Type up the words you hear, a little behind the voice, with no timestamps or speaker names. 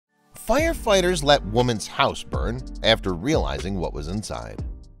Firefighters let woman's house burn after realizing what was inside.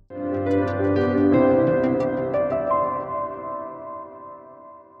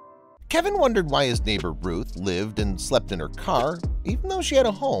 Kevin wondered why his neighbor Ruth lived and slept in her car, even though she had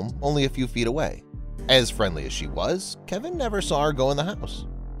a home only a few feet away. As friendly as she was, Kevin never saw her go in the house.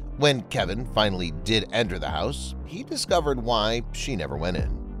 When Kevin finally did enter the house, he discovered why she never went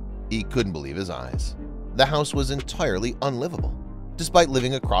in. He couldn't believe his eyes. The house was entirely unlivable. Despite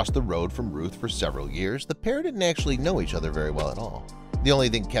living across the road from Ruth for several years, the pair didn't actually know each other very well at all. The only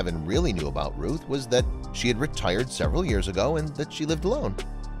thing Kevin really knew about Ruth was that she had retired several years ago and that she lived alone.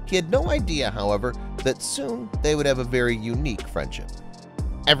 He had no idea, however, that soon they would have a very unique friendship.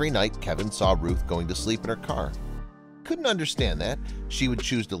 Every night, Kevin saw Ruth going to sleep in her car. Couldn't understand that. She would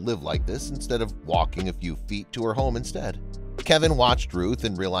choose to live like this instead of walking a few feet to her home instead. Kevin watched Ruth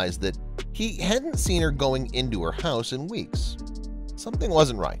and realized that he hadn't seen her going into her house in weeks. Something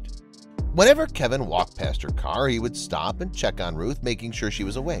wasn't right. Whenever Kevin walked past her car, he would stop and check on Ruth, making sure she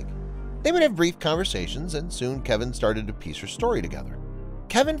was awake. They would have brief conversations, and soon Kevin started to piece her story together.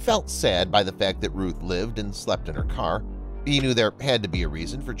 Kevin felt sad by the fact that Ruth lived and slept in her car. He knew there had to be a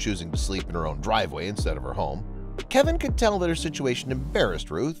reason for choosing to sleep in her own driveway instead of her home. Kevin could tell that her situation embarrassed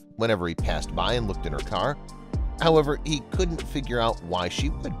Ruth whenever he passed by and looked in her car. However, he couldn't figure out why she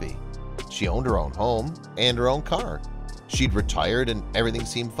would be. She owned her own home and her own car. She'd retired and everything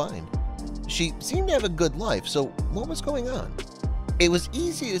seemed fine. She seemed to have a good life, so what was going on? It was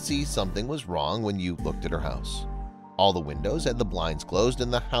easy to see something was wrong when you looked at her house. All the windows had the blinds closed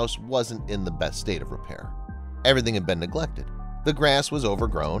and the house wasn't in the best state of repair. Everything had been neglected. The grass was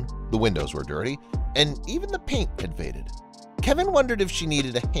overgrown, the windows were dirty, and even the paint had faded. Kevin wondered if she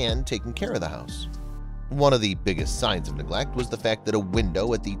needed a hand taking care of the house. One of the biggest signs of neglect was the fact that a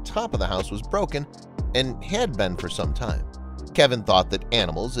window at the top of the house was broken and had been for some time. Kevin thought that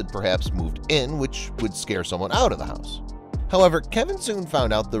animals had perhaps moved in, which would scare someone out of the house. However, Kevin soon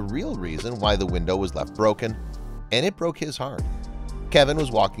found out the real reason why the window was left broken, and it broke his heart. Kevin was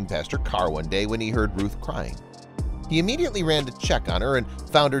walking past her car one day when he heard Ruth crying. He immediately ran to check on her and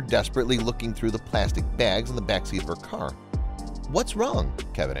found her desperately looking through the plastic bags in the backseat of her car. "What's wrong?"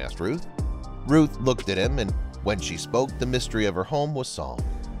 Kevin asked Ruth. Ruth looked at him, and when she spoke, the mystery of her home was solved.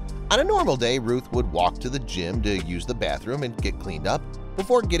 On a normal day, Ruth would walk to the gym to use the bathroom and get cleaned up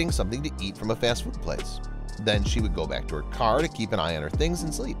before getting something to eat from a fast food place. Then she would go back to her car to keep an eye on her things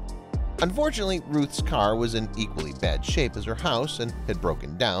and sleep. Unfortunately, Ruth's car was in equally bad shape as her house and had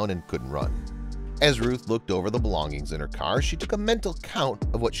broken down and couldn't run. As Ruth looked over the belongings in her car, she took a mental count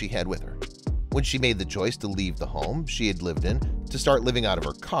of what she had with her. When she made the choice to leave the home she had lived in to start living out of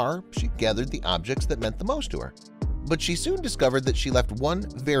her car, she gathered the objects that meant the most to her. But she soon discovered that she left one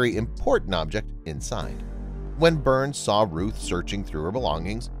very important object inside. When Burns saw Ruth searching through her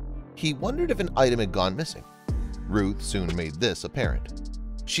belongings, he wondered if an item had gone missing. Ruth soon made this apparent.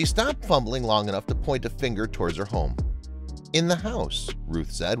 She stopped fumbling long enough to point a finger towards her home. "In the house,"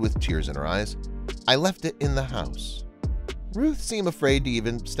 Ruth said with tears in her eyes. "I left it in the house." Ruth seemed afraid to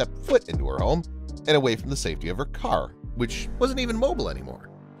even step foot into her home and away from the safety of her car, which wasn't even mobile anymore.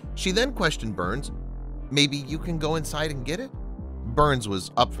 She then questioned Burns, "Maybe you can go inside and get it?" Burns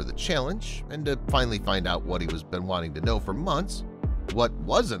was up for the challenge and to finally find out what he was been wanting to know for months. What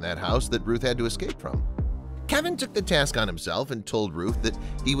was in that house that Ruth had to escape from? Kevin took the task on himself and told Ruth that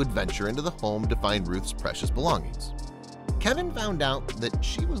he would venture into the home to find Ruth's precious belongings. Kevin found out that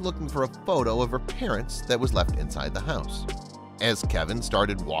she was looking for a photo of her parents that was left inside the house. As Kevin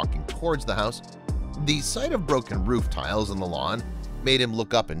started walking towards the house, the sight of broken roof tiles on the lawn made him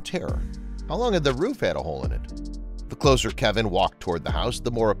look up in terror. How long had the roof had a hole in it? The closer Kevin walked toward the house,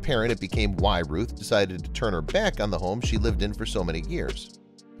 the more apparent it became why Ruth decided to turn her back on the home she lived in for so many years.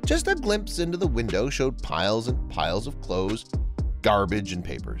 Just a glimpse into the window showed piles and piles of clothes, garbage, and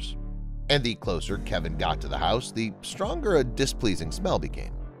papers. And the closer Kevin got to the house, the stronger a displeasing smell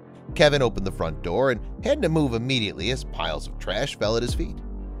became. Kevin opened the front door and had to move immediately as piles of trash fell at his feet.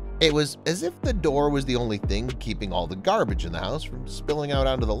 It was as if the door was the only thing keeping all the garbage in the house from spilling out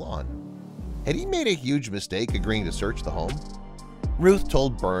onto the lawn. Had he made a huge mistake agreeing to search the home? Ruth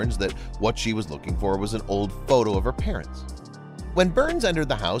told Burns that what she was looking for was an old photo of her parents. When Burns entered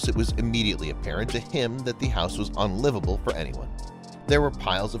the house, it was immediately apparent to him that the house was unlivable for anyone. There were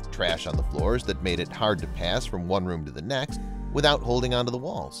piles of trash on the floors that made it hard to pass from one room to the next without holding onto the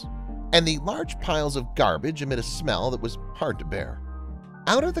walls, and the large piles of garbage emit a smell that was hard to bear.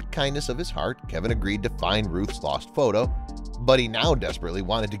 Out of the kindness of his heart, Kevin agreed to find Ruth's lost photo, but he now desperately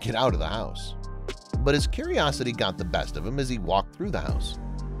wanted to get out of the house. But his curiosity got the best of him as he walked through the house.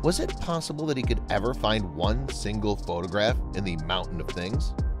 Was it possible that he could ever find one single photograph in the mountain of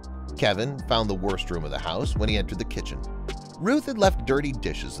things? Kevin found the worst room of the house when he entered the kitchen. Ruth had left dirty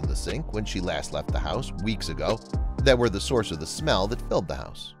dishes in the sink when she last left the house weeks ago that were the source of the smell that filled the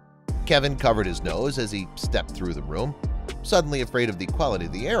house. Kevin covered his nose as he stepped through the room, suddenly afraid of the quality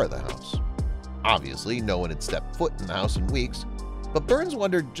of the air of the house. Obviously, no one had stepped foot in the house in weeks, but Burns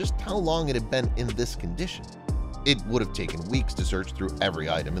wondered just how long it had been in this condition. It would have taken weeks to search through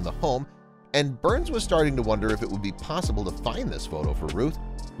every item in the home, and Burns was starting to wonder if it would be possible to find this photo for Ruth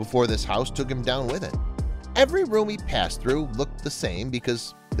before this house took him down with it. Every room he passed through looked the same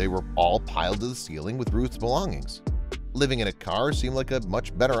because they were all piled to the ceiling with Ruth's belongings. Living in a car seemed like a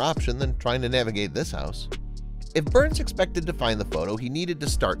much better option than trying to navigate this house. If Burns expected to find the photo, he needed to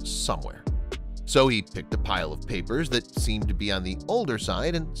start somewhere. So he picked a pile of papers that seemed to be on the older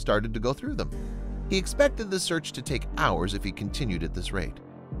side and started to go through them. He expected the search to take hours if he continued at this rate.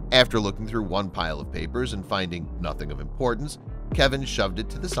 After looking through one pile of papers and finding nothing of importance, Kevin shoved it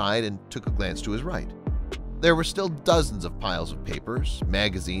to the side and took a glance to his right. There were still dozens of piles of papers,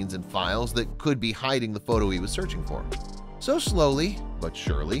 magazines, and files that could be hiding the photo he was searching for. So slowly, but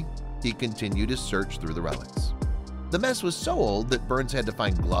surely, he continued his search through the relics. The mess was so old that Burns had to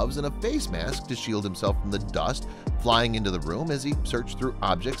find gloves and a face mask to shield himself from the dust flying into the room as he searched through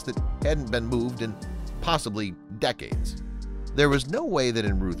objects that hadn't been moved in possibly decades. There was no way that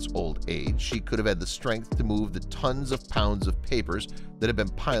in Ruth's old age she could have had the strength to move the tons of pounds of papers that had been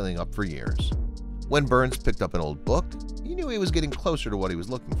piling up for years. When Burns picked up an old book, he knew he was getting closer to what he was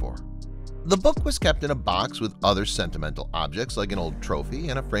looking for. The book was kept in a box with other sentimental objects like an old trophy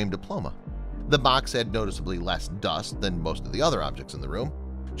and a framed diploma. The box had noticeably less dust than most of the other objects in the room.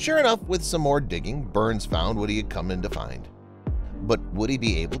 Sure enough, with some more digging, Burns found what he had come in to find. But would he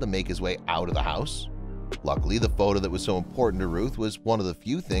be able to make his way out of the house? Luckily, the photo that was so important to Ruth was one of the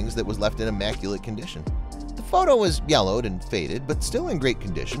few things that was left in immaculate condition. The photo was yellowed and faded, but still in great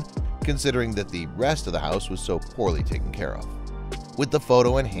condition, considering that the rest of the house was so poorly taken care of. With the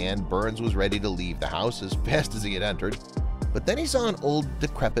photo in hand, Burns was ready to leave the house as fast as he had entered, but then he saw an old,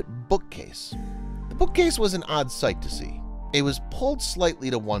 decrepit bookcase. The bookcase was an odd sight to see. It was pulled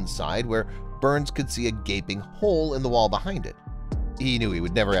slightly to one side where Burns could see a gaping hole in the wall behind it. He knew he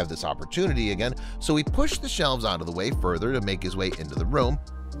would never have this opportunity again, so he pushed the shelves out of the way further to make his way into the room,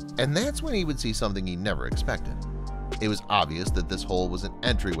 and that's when he would see something he never expected. It was obvious that this hole was an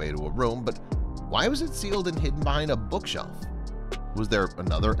entryway to a room, but why was it sealed and hidden behind a bookshelf? Was there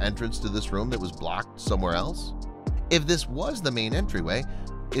another entrance to this room that was blocked somewhere else? If this was the main entryway,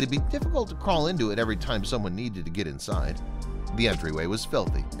 it'd be difficult to crawl into it every time someone needed to get inside. The entryway was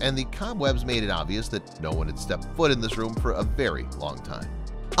filthy, and the cobwebs made it obvious that no one had stepped foot in this room for a very long time.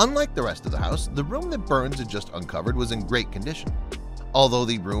 Unlike the rest of the house, the room that Burns had just uncovered was in great condition. Although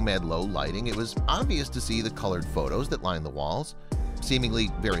the room had low lighting, it was obvious to see the colored photos that lined the walls, seemingly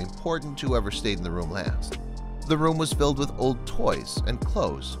very important to whoever stayed in the room last. The room was filled with old toys and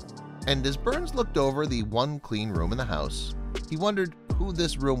clothes, and as Burns looked over the one clean room in the house, he wondered who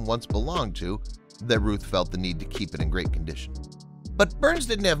this room once belonged to that Ruth felt the need to keep it in great condition. But Burns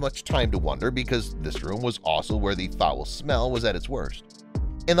didn't have much time to wonder because this room was also where the foul smell was at its worst.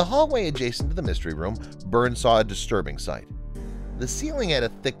 In the hallway adjacent to the mystery room, Burns saw a disturbing sight. The ceiling had a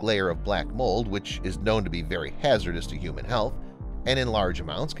thick layer of black mold, which is known to be very hazardous to human health, and in large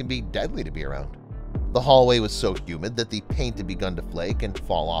amounts can be deadly to be around. The hallway was so humid that the paint had begun to flake and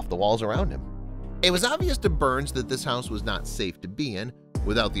fall off the walls around him. It was obvious to Burns that this house was not safe to be in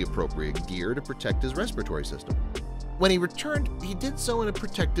without the appropriate gear to protect his respiratory system. When he returned, he did so in a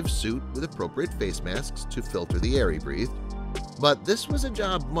protective suit with appropriate face masks to filter the air he breathed. But this was a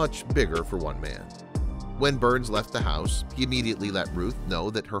job much bigger for one man. When Burns left the house, he immediately let Ruth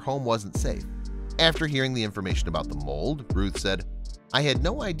know that her home wasn't safe. After hearing the information about the mold, Ruth said, "I had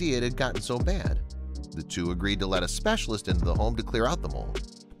no idea it had gotten so bad." The two agreed to let a specialist into the home to clear out the mold.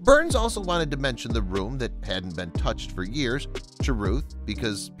 Burns also wanted to mention the room that hadn't been touched for years to Ruth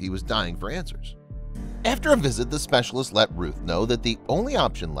because he was dying for answers. After a visit, the specialist let Ruth know that the only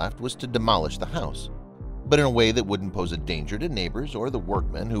option left was to demolish the house, but in a way that wouldn't pose a danger to neighbors or the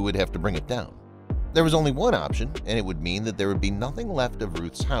workmen who would have to bring it down. There was only one option, and it would mean that there would be nothing left of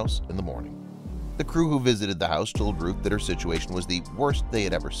Ruth's house in the morning. The crew who visited the house told Ruth that her situation was the worst they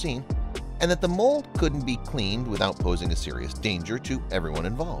had ever seen, and that the mold couldn't be cleaned without posing a serious danger to everyone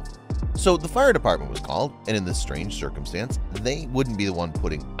involved. So the fire department was called, and in this strange circumstance, they wouldn't be the one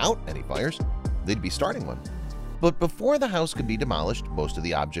putting out any fires, they'd be starting one. But before the house could be demolished, most of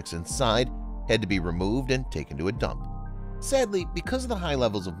the objects inside had to be removed and taken to a dump. Sadly, because of the high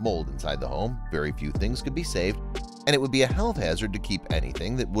levels of mold inside the home, very few things could be saved, and it would be a health hazard to keep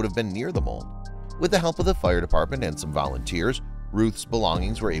anything that would have been near the mold. With the help of the fire department and some volunteers, Ruth's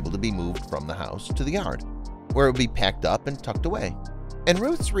belongings were able to be moved from the house to the yard, where it would be packed up and tucked away. And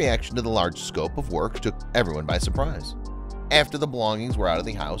Ruth's reaction to the large scope of work took everyone by surprise. After the belongings were out of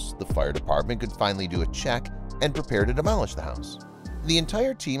the house, the fire department could finally do a check and prepare to demolish the house. The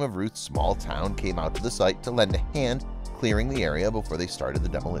entire team of Ruth's small town came out to the site to lend a hand clearing the area before they started the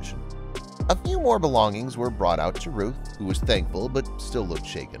demolition. A few more belongings were brought out to Ruth, who was thankful but still looked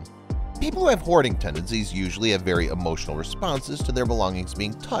shaken. People who have hoarding tendencies usually have very emotional responses to their belongings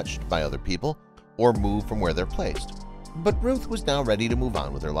being touched by other people or moved from where they're placed. But Ruth was now ready to move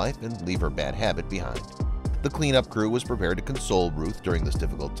on with her life and leave her bad habit behind. The cleanup crew was prepared to console Ruth during this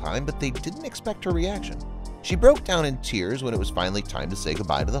difficult time, but they didn't expect her reaction. She broke down in tears when it was finally time to say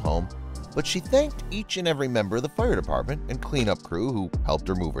goodbye to the home, but she thanked each and every member of the fire department and cleanup crew who helped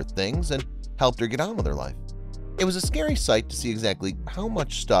her move her things and helped her get on with her life. It was a scary sight to see exactly how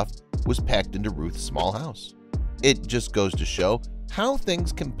much stuff was packed into Ruth's small house. It just goes to show how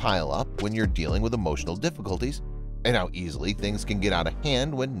things can pile up when you're dealing with emotional difficulties and how easily things can get out of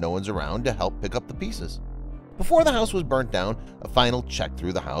hand when no one's around to help pick up the pieces. Before the house was burnt down, a final check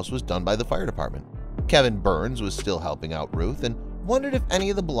through the house was done by the fire department. Kevin Burns was still helping out Ruth and wondered if any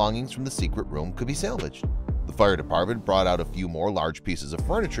of the belongings from the secret room could be salvaged. The fire department brought out a few more large pieces of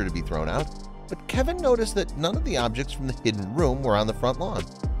furniture to be thrown out, but Kevin noticed that none of the objects from the hidden room were on the front lawn,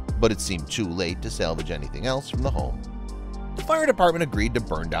 but it seemed too late to salvage anything else from the home. The fire department agreed to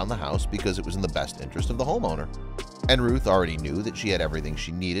burn down the house because it was in the best interest of the homeowner, and Ruth already knew that she had everything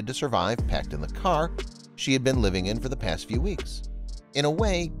she needed to survive packed in the car she had been living in for the past few weeks. In a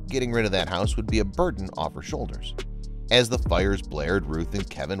way, getting rid of that house would be a burden off her shoulders. As the fires blared, Ruth and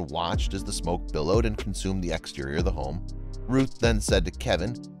Kevin watched as the smoke billowed and consumed the exterior of the home. Ruth then said to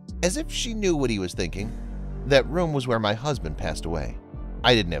Kevin, as if she knew what he was thinking, "That room was where my husband passed away.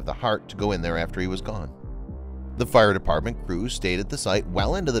 I didn't have the heart to go in there after he was gone." The fire department crew stayed at the site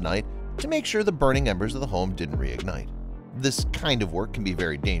well into the night to make sure the burning embers of the home didn't reignite. This kind of work can be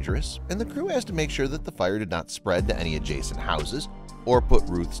very dangerous, and the crew has to make sure that the fire did not spread to any adjacent houses or put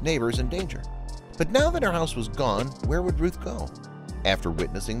Ruth's neighbors in danger. But now that her house was gone, where would Ruth go? After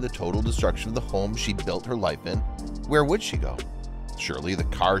witnessing the total destruction of the home she'd built her life in, where would she go? Surely the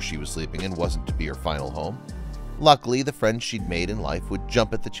car she was sleeping in wasn't to be her final home. Luckily, the friends she'd made in life would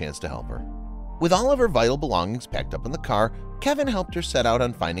jump at the chance to help her. With all of her vital belongings packed up in the car, Kevin helped her set out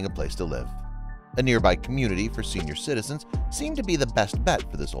on finding a place to live. A nearby community for senior citizens seemed to be the best bet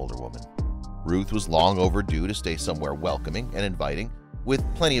for this older woman. Ruth was long overdue to stay somewhere welcoming and inviting, with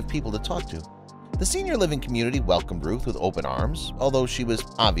plenty of people to talk to. The senior living community welcomed Ruth with open arms, although she was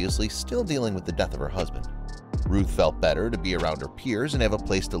obviously still dealing with the death of her husband. Ruth felt better to be around her peers and have a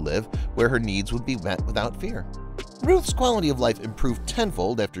place to live where her needs would be met without fear. Ruth's quality of life improved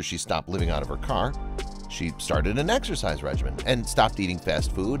tenfold after she stopped living out of her car. She started an exercise regimen and stopped eating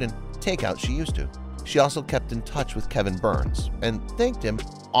fast food and takeout she used to. She also kept in touch with Kevin Burns and thanked him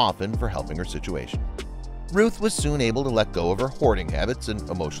often for helping her situation. Ruth was soon able to let go of her hoarding habits and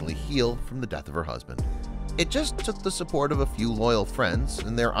emotionally heal from the death of her husband. It just took the support of a few loyal friends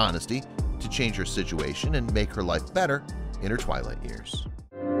and their honesty to change her situation and make her life better in her twilight years.